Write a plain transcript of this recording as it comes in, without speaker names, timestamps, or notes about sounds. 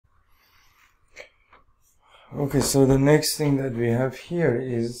Okay, so the next thing that we have here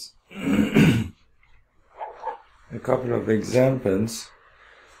is a couple of examples.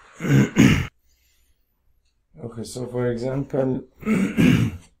 Okay, so for example,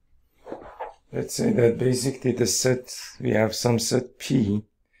 let's say that basically the set, we have some set P.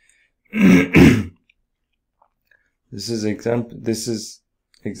 This is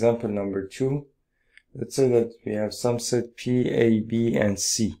example number 2. Let's say that we have some set P, A, B, and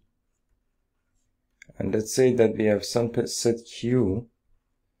C. And let's say that we have some set Q,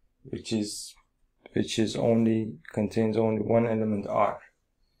 which contains only one element R.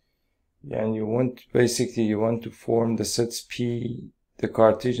 And you want to form the sets P, the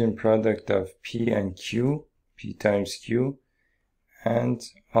Cartesian product of P and Q, P times Q, and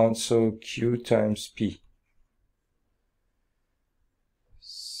also Q times P.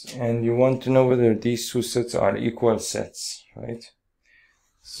 And you want to know whether these two sets are equal sets, right?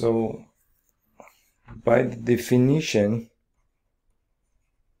 So by the definition,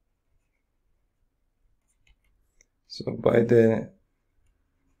 by the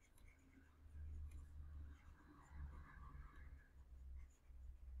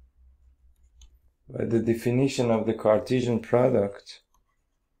definition of the Cartesian product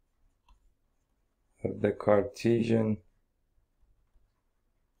of the Cartesian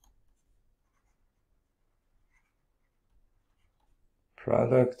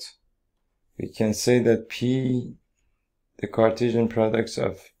product, we can say that P, the Cartesian product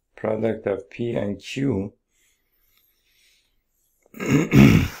of P and Q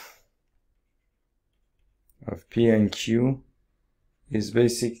of P and Q is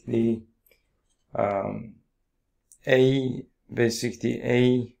basically A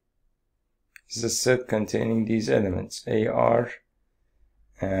is a set containing these elements AR,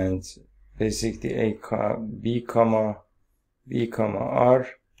 and basically B, R,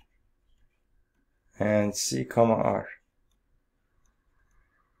 and C, R.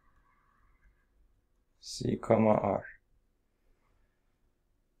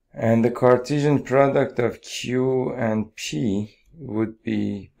 And the Cartesian product of Q and P would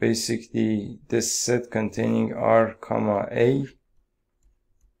be basically this set containing R, A,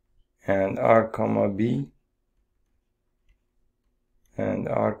 and R, B, and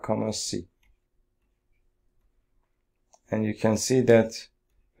R, C. And you can see that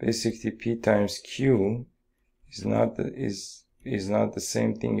basically P times Q is not the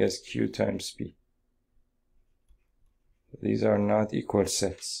same thing as Q times P. These are not equal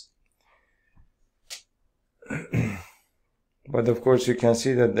sets. But of course you can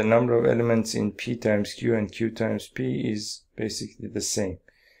see that the number of elements in P times Q and Q times P is basically the same.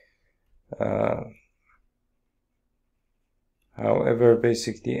 However,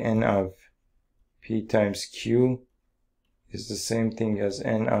 basically N of P times Q is the same thing as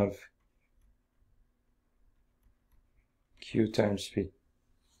N of Q times P.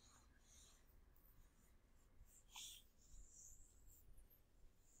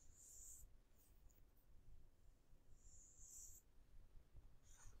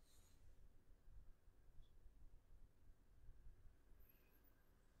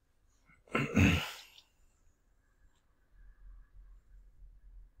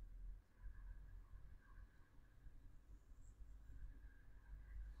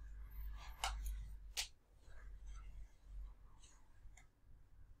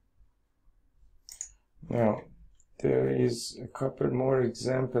 Now, there is a couple more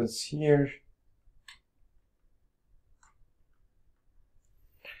examples here.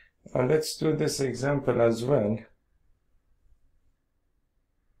 Let's do this example as well.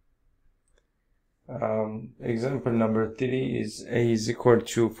 Example number 3 is A is equal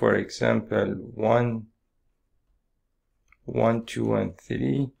to, for example, 1, 2, and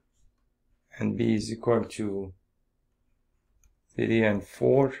 3, and B is equal to 3 and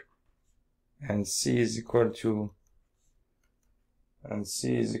 4. And C is equal to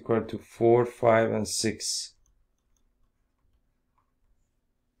 4, 5, and 6.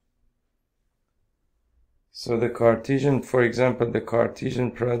 So the Cartesian, for example, the Cartesian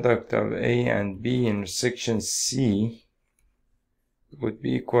product of A and B intersection C would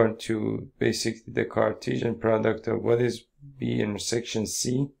be equal to basically the Cartesian product of what is B intersection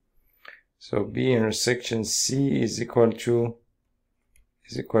C. So B intersection C is equal to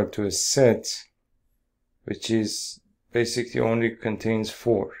a set which is basically only contains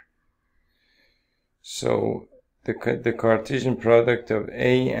 4. So the Cartesian product of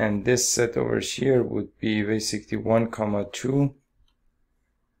A and this set over here would be basically 1, 2, 1,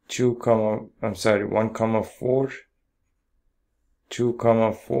 4, 2,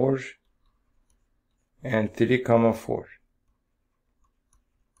 4, and 3, 4.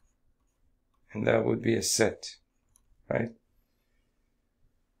 and that would be a set, right?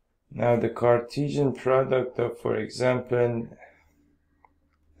 Now the Cartesian product of, for example,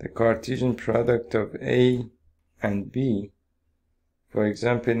 the Cartesian product of A and B, for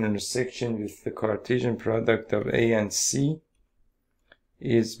example, in intersection with the Cartesian product of A and C,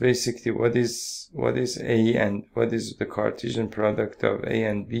 is basically what is A and what is the Cartesian product of A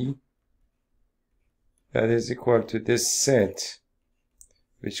and B. That is equal to this set,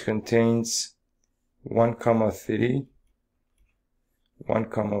 which contains 1, 3, 1,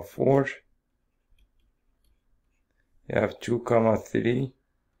 4. You have 2, 3.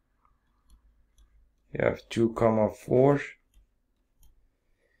 You have 2, 4.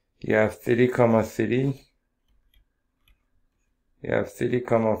 You have 3, 3. You have 3,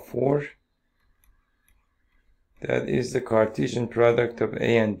 4. That is the Cartesian product of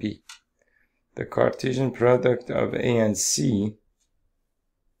A and B. The Cartesian product of A and C,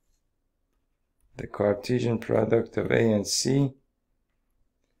 the Cartesian product of A and C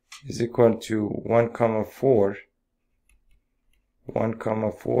is equal to 1, 4, 1,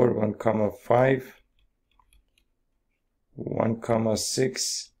 4, 1, 5, 1,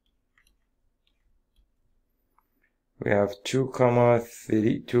 6. We have 2,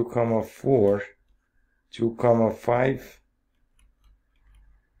 3, 2, 4, 2, 5.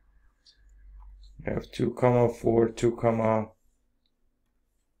 We have 2, 4, 2,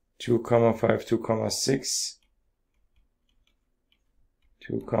 5, 2, 6.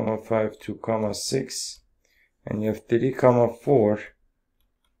 2, 5, 2, 6. And you have 3, 4,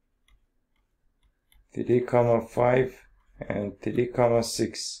 3, 5, and 3,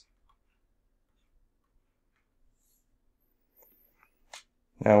 6.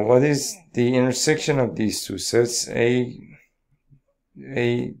 Now, what is the intersection of these two sets?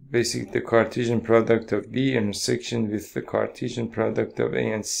 Basically the Cartesian product of B intersection with the Cartesian product of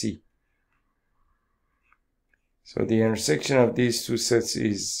A and C. So the intersection of these two sets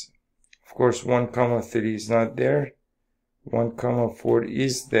is, of course, 1, 3 is not there. 1, 4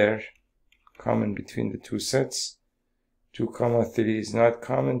 is there, common between the two sets. 2, 3 is not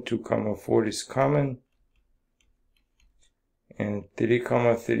common. 2, 4 is common. And 3,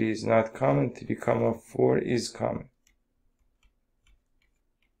 3 is not common. 3, 4 is common.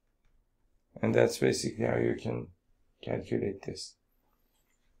 And that's basically how you can calculate this.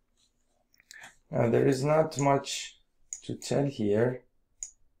 Now there is not much to tell here.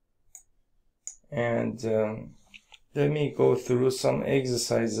 And let me go through some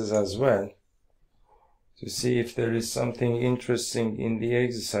exercises as well to see if there is something interesting in the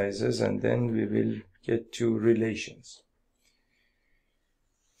exercises, and then we will get to relations.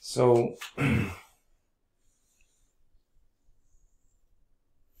 So,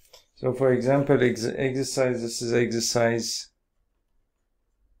 so for example, this is exercise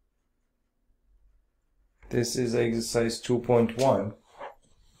 2.1.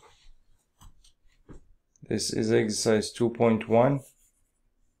 This is exercise 2.1.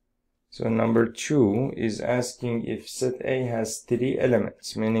 So number 2 is asking if set A has 3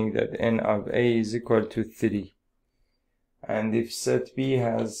 elements, meaning that n of A is equal to 3. And if set B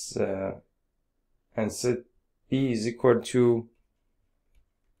has, and set B is equal to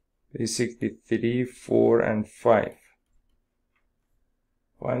basically 3, 4, and 5.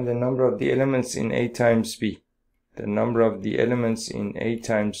 Find the number of the elements in A times B. The number of the elements in A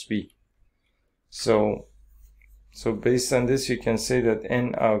times B. So based on this, you can say that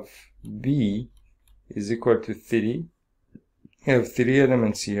n of B is equal to 3. You have 3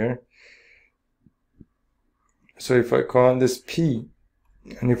 elements here. So if I call this P,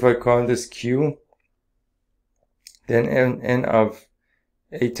 and if I call this Q, then n of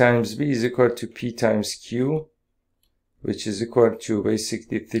A times B is equal to P times Q, which is equal to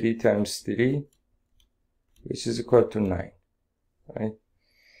basically 3 times 3, which is equal to 9, right?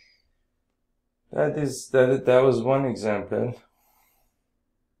 That was one example.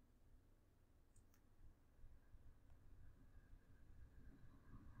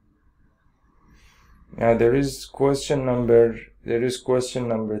 Now there is question number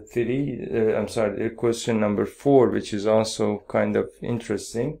 4, which is also kind of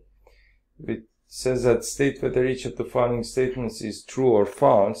interesting. It says that state whether each of the following statements is true or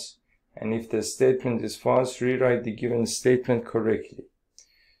false, and if the statement is false, rewrite the given statement correctly.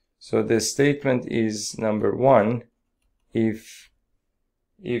 So the statement is number 1, if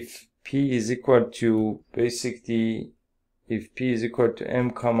P is equal to basically, if P is equal to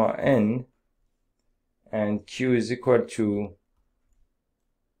M comma N, and Q is equal to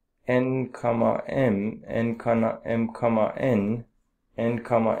N comma M, M comma N, M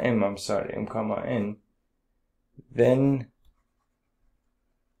comma N, then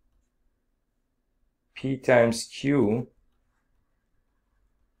P times Q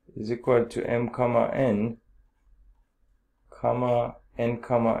is equal to M comma N comma N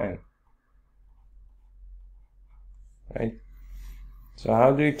comma M. Right? So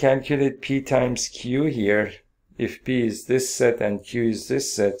how do you calculate P times Q here? If P is this set and Q is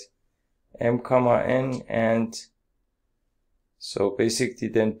this set, M comma N, and so basically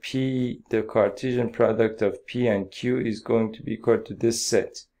then P, the Cartesian product of P and Q is going to be equal to this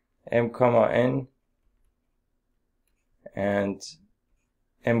set, M comma N and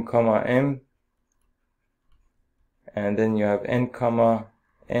M comma M, and then you have N comma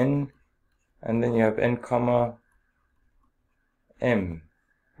N, and then you have N comma M,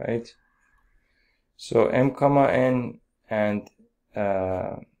 right? So M comma N and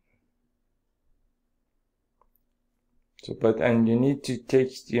you need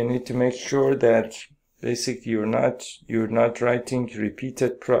to make sure that basically you're not writing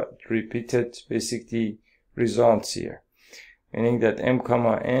repeated basically results here, meaning that M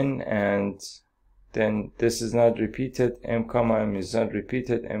comma N and then this is not repeated, M comma M is not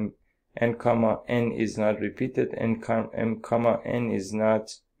repeated, N comma N is not repeated, M comma N is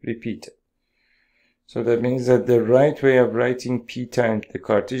not repeated. So that means that the right way of writing P times the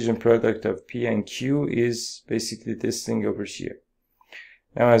Cartesian product of P and Q is basically this thing over here.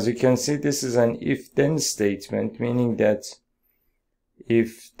 Now, as you can see, this is an if-then statement, meaning that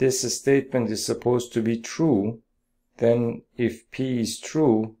if this statement is supposed to be true, then if P is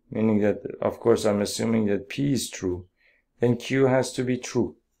true, meaning that, of course, I'm assuming that P is true, then Q has to be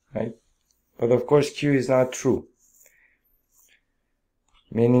true, right? But of course, Q is not true.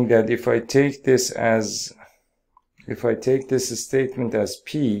 Meaning that if I take this statement as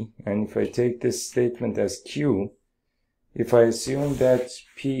P, and if I take this statement as Q, if I assume that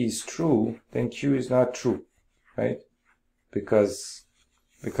P is true, then Q is not true, right? Because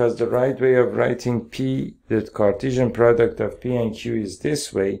the right way of writing P, the Cartesian product of P and Q, is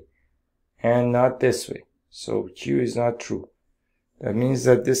this way and not this way. So Q is not true. That means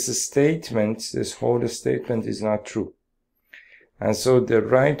that this whole statement is not true. And so the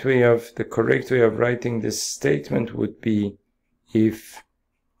correct way of writing this statement would be if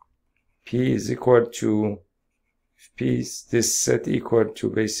P is this set equal to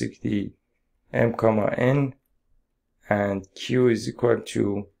basically M comma N and Q is equal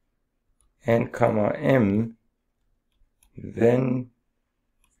to N comma M, then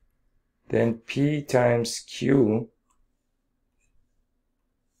P times Q,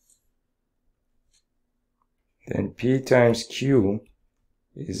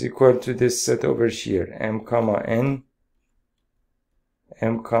 is equal to this set over here, M comma N,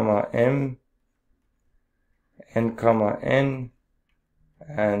 M comma M, N comma N,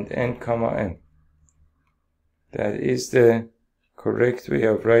 and N comma M. That is the correct way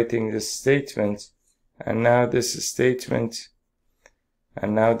of writing this statement. And now the statement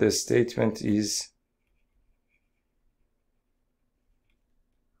is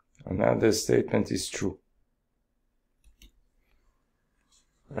true.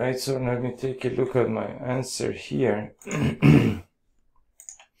 Right, so let me take a look at my answer here.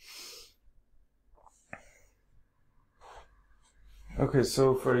 Okay,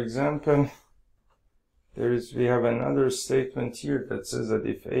 so for example, we have another statement here that says that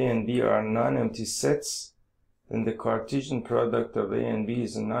if A and B are non-empty sets, then the Cartesian product of A and B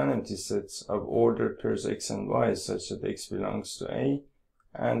is a non-empty set of ordered pairs X and Y such that X belongs to A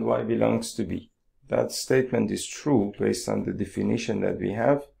and Y belongs to B. That statement is true based on the definition that we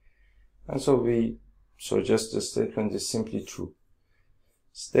have, and so just the statement is simply true.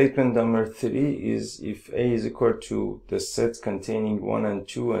 Statement number 3 is if A is equal to the set containing 1 and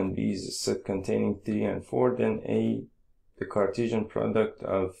 2 and B is a set containing 3 and 4, then the Cartesian product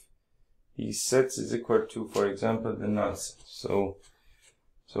of these sets is equal to, for example, the null set. So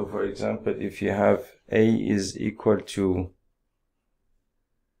for example, if you have A is equal to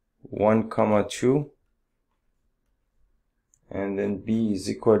 1, 2, and then B is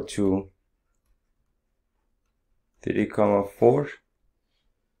equal to 3, 4,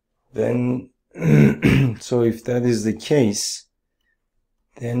 then so if that is the case,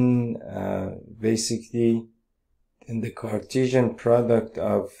 then basically then the Cartesian product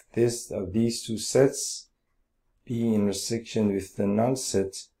of these two sets, B intersection with the null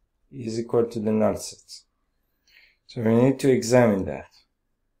set, is equal to the null set. So we need to examine that.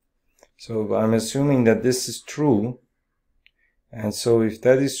 So I'm assuming that this is true, and so if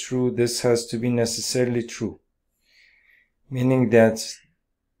that is true, this has to be necessarily true, meaning that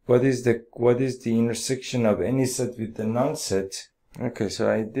what is the intersection of any set with the null set? Okay, so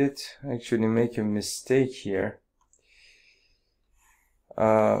I did actually make a mistake here.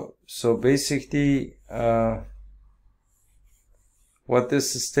 So basically, what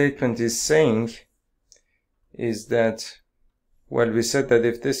this statement is saying is that, well, we said that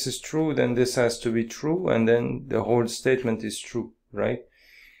if this is true, then this has to be true, and then the whole statement is true, right?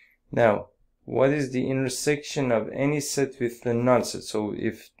 Now, what is the intersection of any set with the null set? So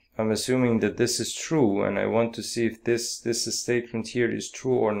if I'm assuming that this is true, and I want to see if this statement here is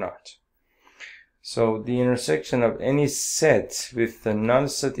true or not. So the intersection of any set with the null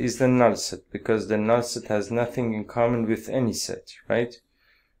set is the null set, because the null set has nothing in common with any set, right?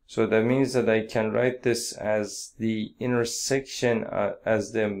 So that means that I can write this as the intersection,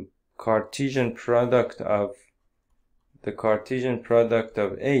 as the Cartesian product of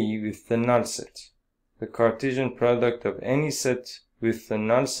A with the null set. The Cartesian product of any set with the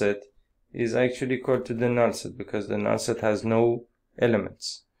null set is actually equal to the null set, because the null set has no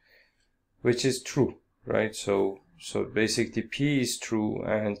elements, which is true, right? So basically P is true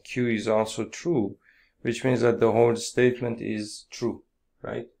and Q is also true, which means that the whole statement is true,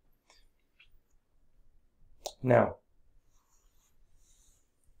 right? Now,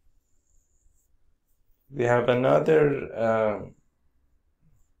 we have another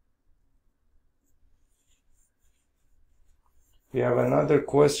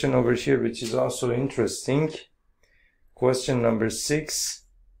question over here, which is also interesting. Question number 6.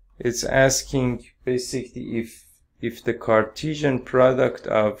 It's asking basically if the Cartesian product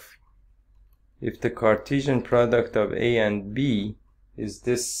of A and B is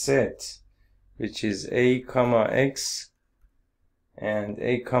this set, which is A comma X and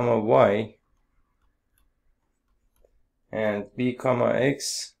A comma Y and B comma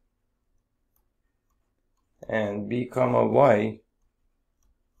X and B comma Y,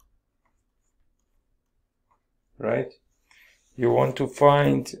 right? You want to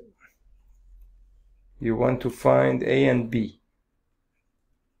find A and B.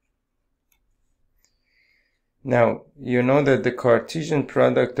 Now, you know that the Cartesian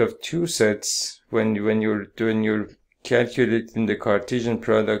product of two sets, when you're calculating the Cartesian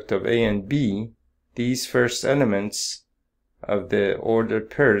product of A and B, these first elements of the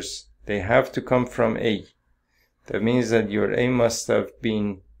ordered pairs, they have to come from A. That means that your A must have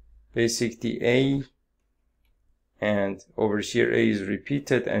been basically A, and over here A is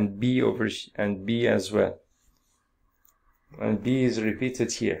repeated, and B and B as well, and B is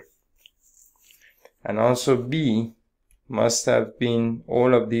repeated here. And also B must have been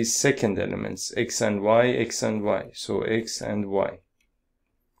all of these second elements, X and Y, X and Y. So X and Y.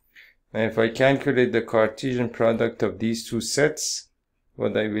 Now if I calculate the Cartesian product of these two sets,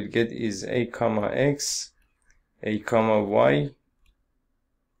 what I will get is A comma X, A comma Y.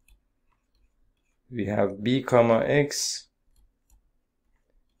 We have B comma X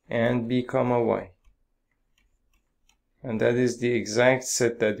and B comma Y. And that is the exact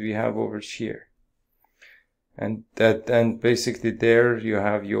set that we have over here. And basically there you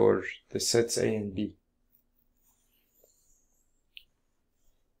have the sets A and B.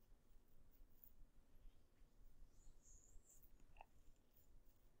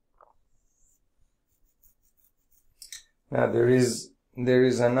 Now there is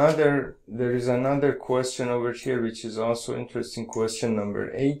another question over here, which is also interesting, question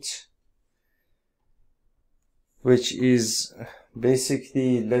number 8, which is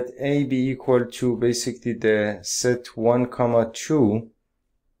basically let A be equal to basically the set 1 comma 2,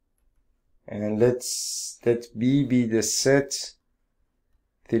 and let B be the set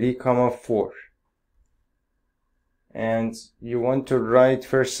 3 comma 4. And you want to write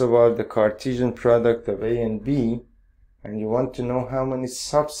first of all the Cartesian product of A and B, and you want to know how many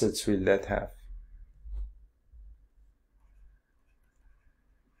subsets will that have.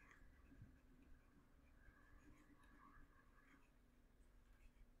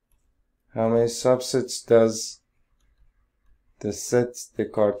 How many subsets does the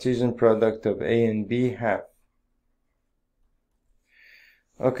Cartesian product of A and B have?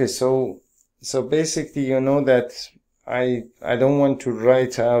 Okay, so basically you know that I don't want to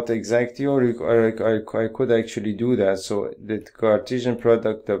write out exactly, or I could actually do that. So the Cartesian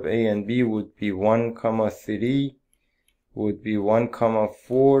product of A and B would be 1 comma 3, would be 1 comma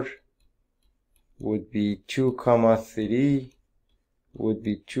 4, would be 2 comma 3, would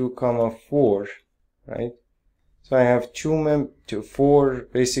be 2 comma 4, right? So I have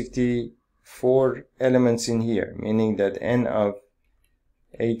basically 4 elements in here, meaning that n of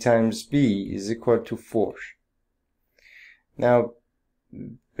A times B is equal to 4. Now,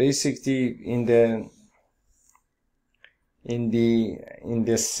 basically in the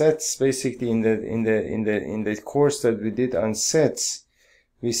sets, basically in the course that we did on sets,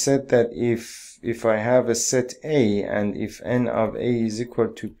 we said that if if I have a set A, and if n of A is equal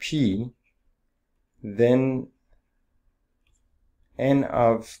to P, then n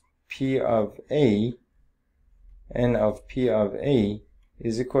of P of A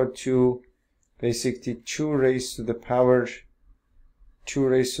is equal to basically 2 raised to the power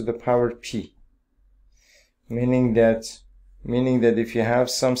P, meaning that if you have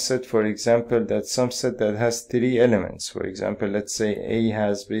some set, for example, that some set that has 3 elements, for example, let's say A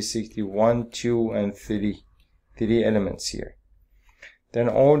has basically 1, 2, and 3 elements here, then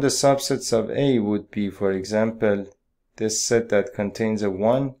all the subsets of A would be, for example, this set that contains a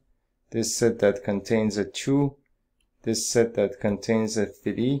 1, this set that contains a 2, this set that contains a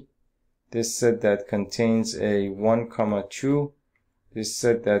 3, this set that contains a 1, 2, this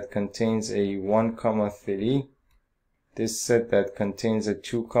set that contains a 1, 3, this set that contains a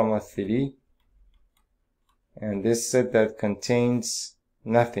 2, 3, and this set that contains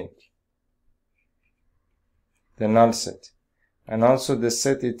nothing, the null set, and also the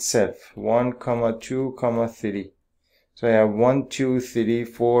set itself, 1, 2, 3. So I have 1, 2, 3,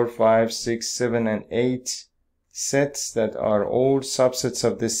 4, 5, 6, 7, and 8 sets that are all subsets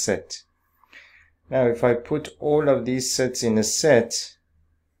of this set. Now if I put all of these sets in a set,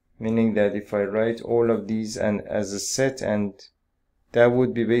 meaning that if I write all of these and as a set, and that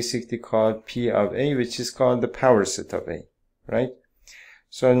would be basically called P of A, which is called the power set of A, right?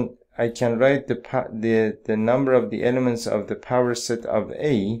 So I can write the number of the elements of the power set of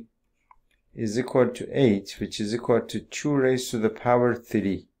A is equal to 8, which is equal to 2 raised to the power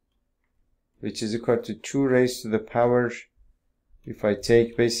 3, which is equal to 2 raised to the power, if I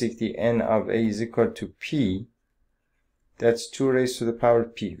take basically n of A is equal to P, that's 2 raised to the power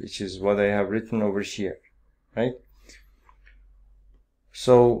P, which is what I have written over here, right?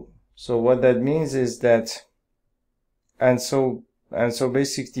 So what that means is that, and so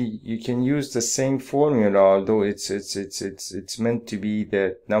basically you can use the same formula, although it's meant to be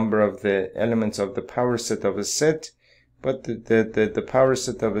the number of the elements of the power set of a set, but the power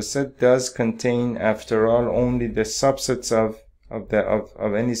set of a set does contain, after all, only the subsets of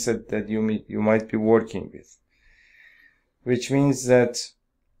any set that you might be working with. Which means that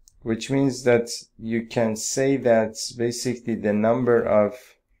you can say that basically the number of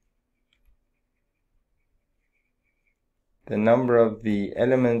the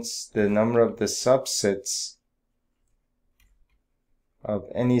elements, the number of the subsets of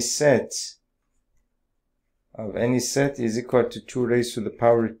any set is equal to 2 raised to the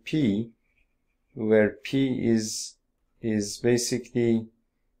power P, where P is basically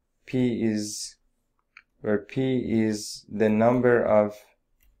the number of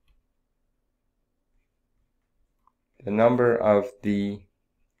the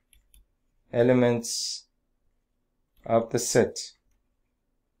elements of the set,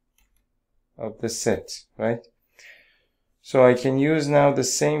 right? So I can use now the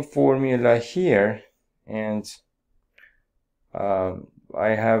same formula here, and I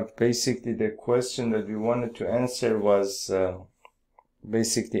have basically the question that we wanted to answer was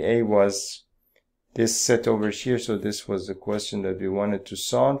basically A was this set over here, so this was the question that we wanted to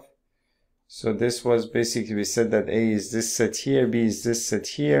solve. So this was basically, we said that A is this set here, B is this set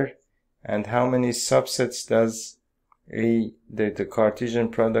here, and how many subsets does the Cartesian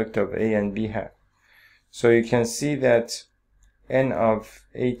product of A and B have? So you can see that n of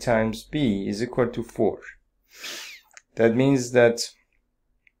A times B is equal to 4. That means that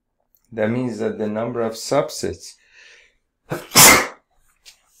the number of subsets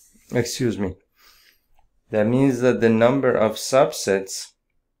excuse me, that means that the number of subsets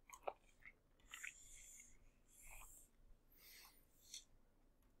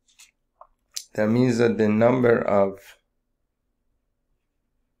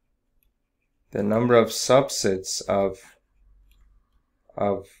subsets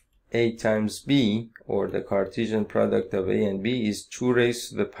of A times B, or the Cartesian product of A and B, is 2 raised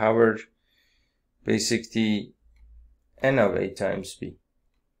to the power basically n of A times B,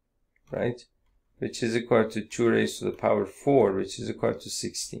 right? Which is equal to 2 raised to the power 4, which is equal to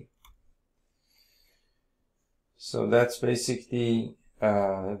 16. So that's basically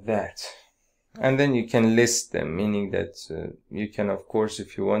that. And then you can list them, meaning that you can, of course,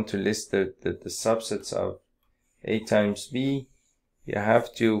 if you want to list the subsets of A times B, you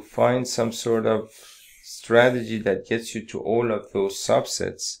have to find some sort of strategy that gets you to all of those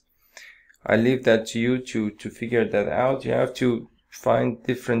subsets. I leave that to you to figure that out. You have to find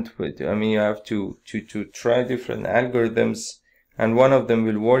different, you have to try different algorithms, and one of them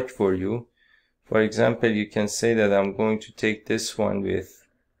will work for you. For example, you can say that I'm going to take this one with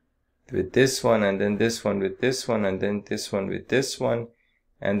this one, and then this one with this one, and then this one with this one,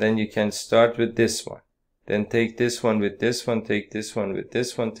 and then you can start with this one. Then take this one with this one, take this one with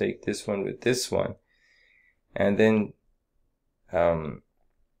this one, take this one with this one, and then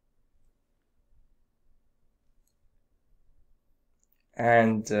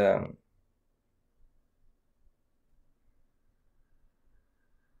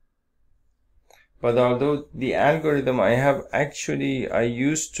but although the algorithm, I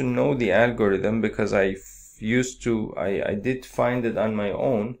used to know the algorithm because I did find it on my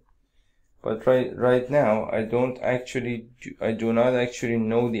own, but right now I do not actually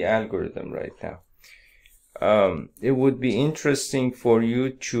know the algorithm right now. It would be interesting for you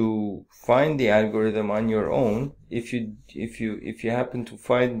to find the algorithm on your own. If you happen to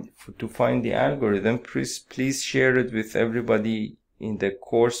find the algorithm, please share it with everybody in the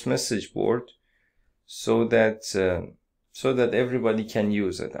course message board, so that everybody can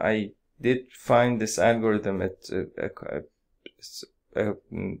use it. I did find this algorithm at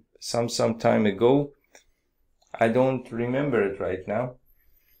some time ago. I don't remember it right now.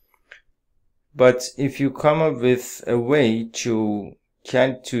 But if you come up with a way to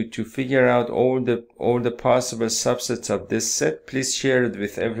figure out all the possible subsets of this set, please share it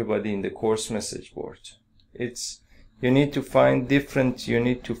with everybody in the course message board. You need to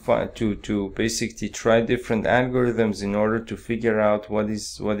basically try different algorithms in order to figure out what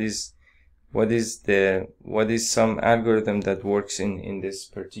is some algorithm that works in this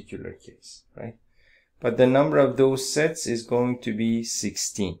particular case, right? But the number of those sets is going to be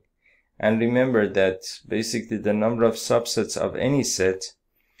 16. And remember that basically the number of subsets of any set,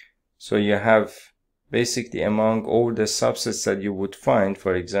 so you have basically among all the subsets that you would find,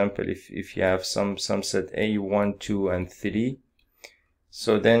 for example, if you have some set A, 1, 2, and 3,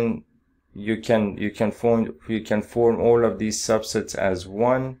 so then you can form all of these subsets as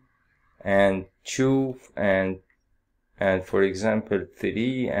 1 and 2 and for example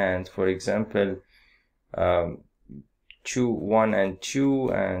 3 and for example 2, 1 and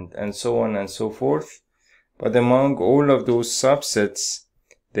 2 and so on and so forth. But among all of those subsets,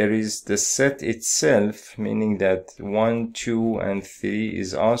 there is the set itself, meaning that 1, 2, and 3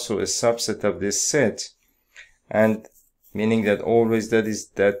 is also a subset of this set, and meaning that always that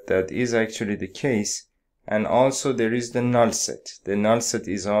is actually the case. And also there is the null set. The null set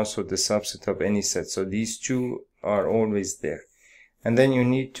is also the subset of any set. So these two are always there. And then you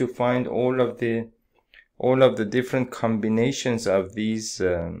need to find all of the different combinations of these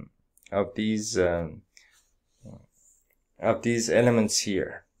elements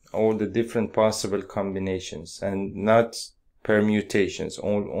here, all the different possible combinations, and not permutations,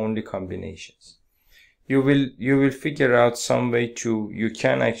 only combinations. You will figure out some way you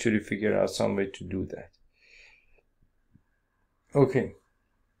can actually figure out some way to do that. Okay.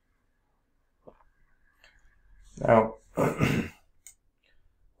 Now,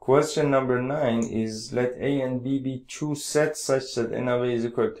 question number 9 is, let A and B be two sets such that n of A is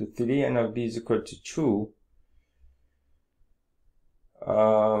equal to 3, n of B is equal to 2.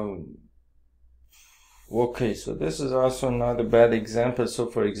 Okay, so this is also not a bad example. So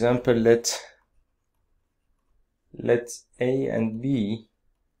for example, let A and B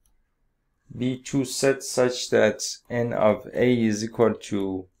be two sets such that n of A is equal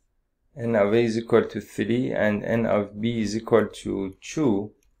to 3 and n of B is equal to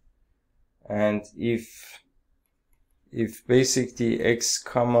 2. And if basically x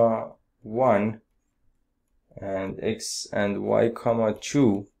comma 1 and x and y comma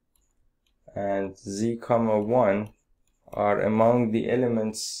 2 and z comma 1 are among the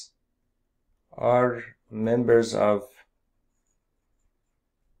elements, are members of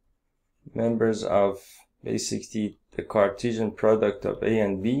basically the Cartesian product of A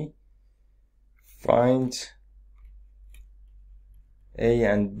and B, find A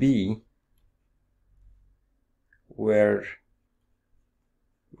and B where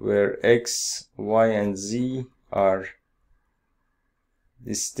x, y, and z are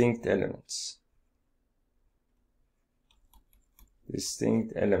distinct elements.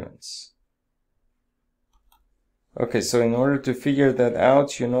 Okay, so in order to figure that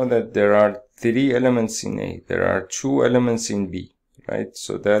out, you know that there are 3 elements in A, there are 2 elements in B, right?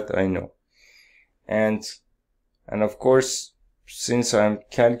 So that I know. And of course, since I'm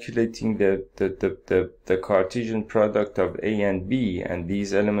calculating the Cartesian product of A and B, and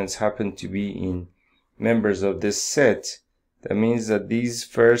these elements happen to be in members of this set, that means that these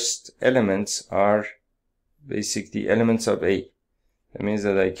first elements are basically elements of A. That means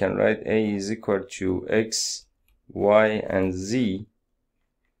that I can write A is equal to x, y, and z,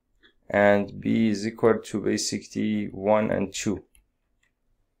 and B is equal to basically 1 and 2.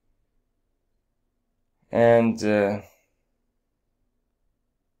 And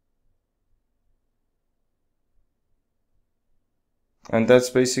And that's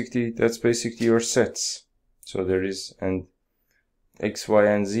basically your sets. So there is, and X, Y,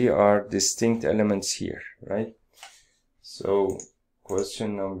 and Z are distinct elements here, right? So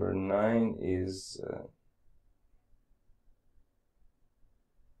question number 9 is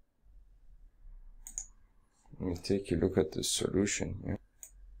let me take a look at the solution here.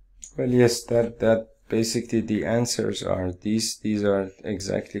 Well, yes, that basically the answers are these are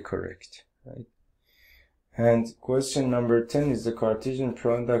exactly correct, right? And question number 10 is the Cartesian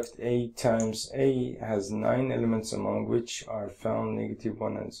product A times A has 9 elements, among which are found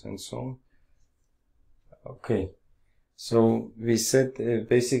 -1 and so on. Okay, so we said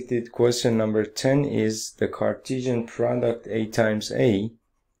basically question number 10 is the Cartesian product A times A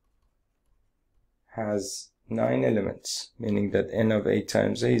has 9 elements, meaning that n of A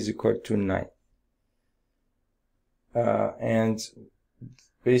times A is equal to 9. And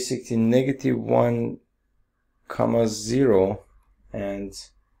basically -1, 0 and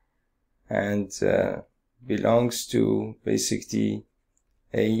belongs to basically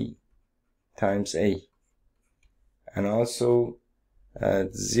A times A, and also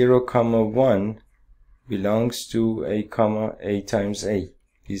 0, 1 belongs to A times A.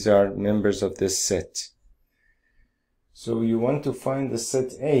 These are members of this set. So you want to find the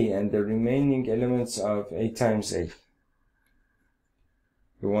set A and the remaining elements of A times A.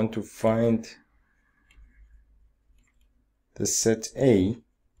 You want to find the set A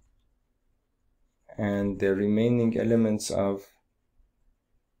and the remaining elements of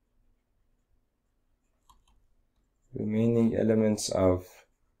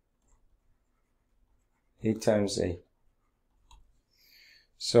A times A.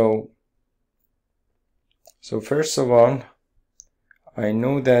 So first of all, I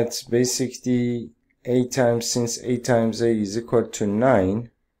know that basically since A times A is equal to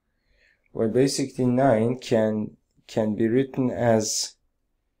 9, well, basically 9 can be written as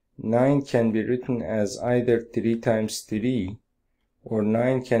either 3 times 3 or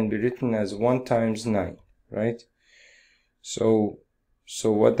 9 can be written as 1 times 9, right? So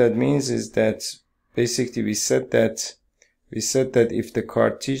what that means is that basically we said that if the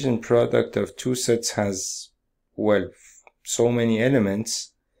Cartesian product of two sets has, well, so many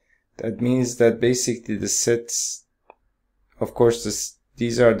elements, that means that basically the sets, of course,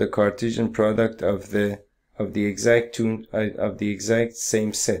 these are the Cartesian product of the exact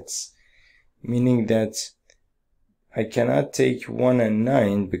same sets, meaning that I cannot take 1 and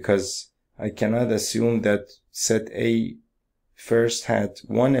 9 because I cannot assume that set A first had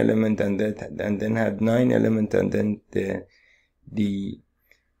 1 element and then had 9 elements, and then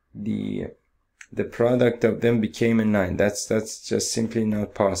the product of them became a 9. That's just simply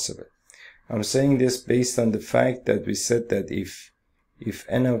not possible. I'm saying this based on the fact that we said that if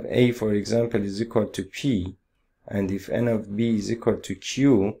n of A, for example, is equal to P, and if n of B is equal to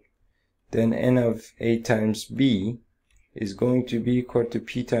Q, then n of A times B is going to be equal to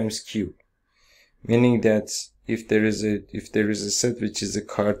P times Q, meaning that if there is a set which is a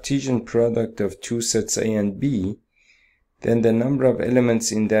Cartesian product of two sets A and B, then the number of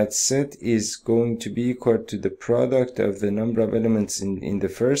elements in that set is going to be equal to the product of the number of elements in the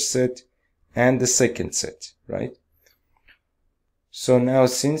first set and the second set, right? So now,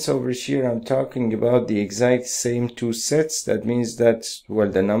 since over here I'm talking about the exact same two sets, that means that, well,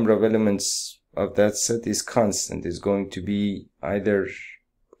 the number of elements of that set is constant. It's going to be either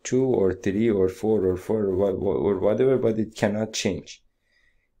 2 or 3 or 4 or whatever, but it cannot change.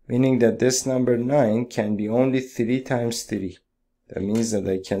 Meaning that this number 9 can be only 3 times 3. That means that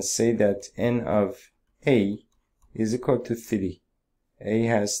I can say that n of A is equal to 3. A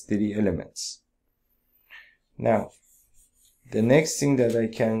has 3 elements. Now, the next thing that I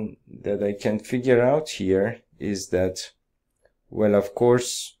can figure out here is that, well, of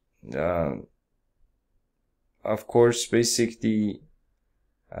course, basically,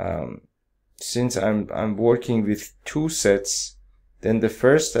 since I'm working with two sets, then the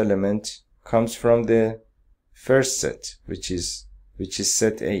first element comes from the first set, which is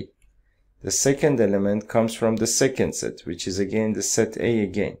set A. The second element comes from the second set, which is again the set A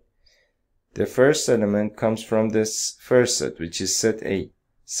again. The first element comes from this first set, which is set A.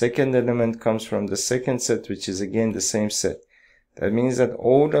 Second element comes from the second set, which is again the same set. That means that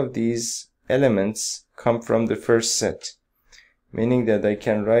all of these elements come from the first set, meaning that I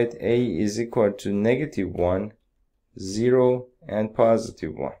can write A is equal to -1, 0, and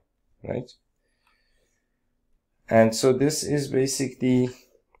 +1, right? And so this is basically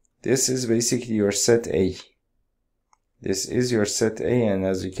your set A. This is your set A, and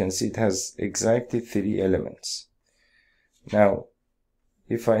as you can see, it has exactly 3 elements. Now,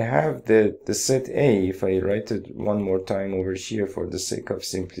 if I have the set A, if I write it one more time over here for the sake of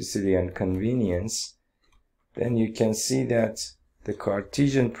simplicity and convenience, then you can see that the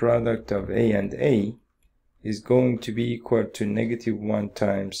Cartesian product of A and A is going to be equal to -1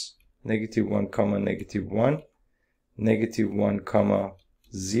 times -1 comma -1, -1 comma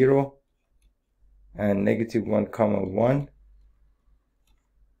 0, and -1 comma 1,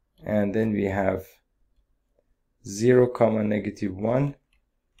 and then we have 0 comma -1,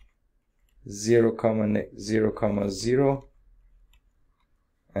 0 comma 0 comma 0,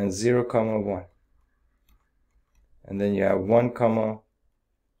 and 0 comma 1, and then you have 1 comma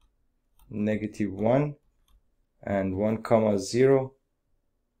 -1, and 1 comma 0,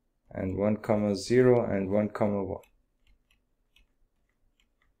 and 1 comma 0, and 1 comma 1.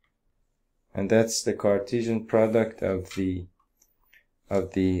 And that's the Cartesian product of the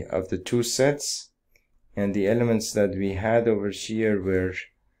two sets. And the elements that we had over here were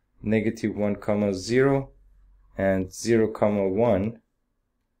 -1 comma 0 and 0 comma 1,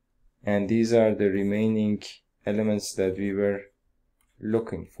 and these are the remaining elements that we were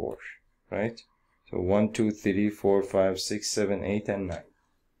looking for, right? So 1, 2, 3, 4, 5, 6, 7, 8, and 9.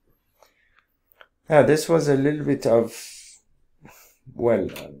 Now this was a little bit of, well,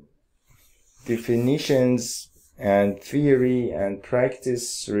 definitions and theory and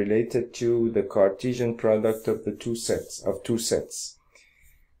practice related to the Cartesian product of the two sets.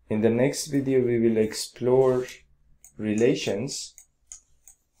 In the next video we will explore relations,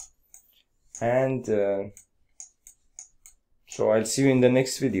 and so I'll see you in the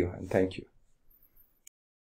next video, and thank you.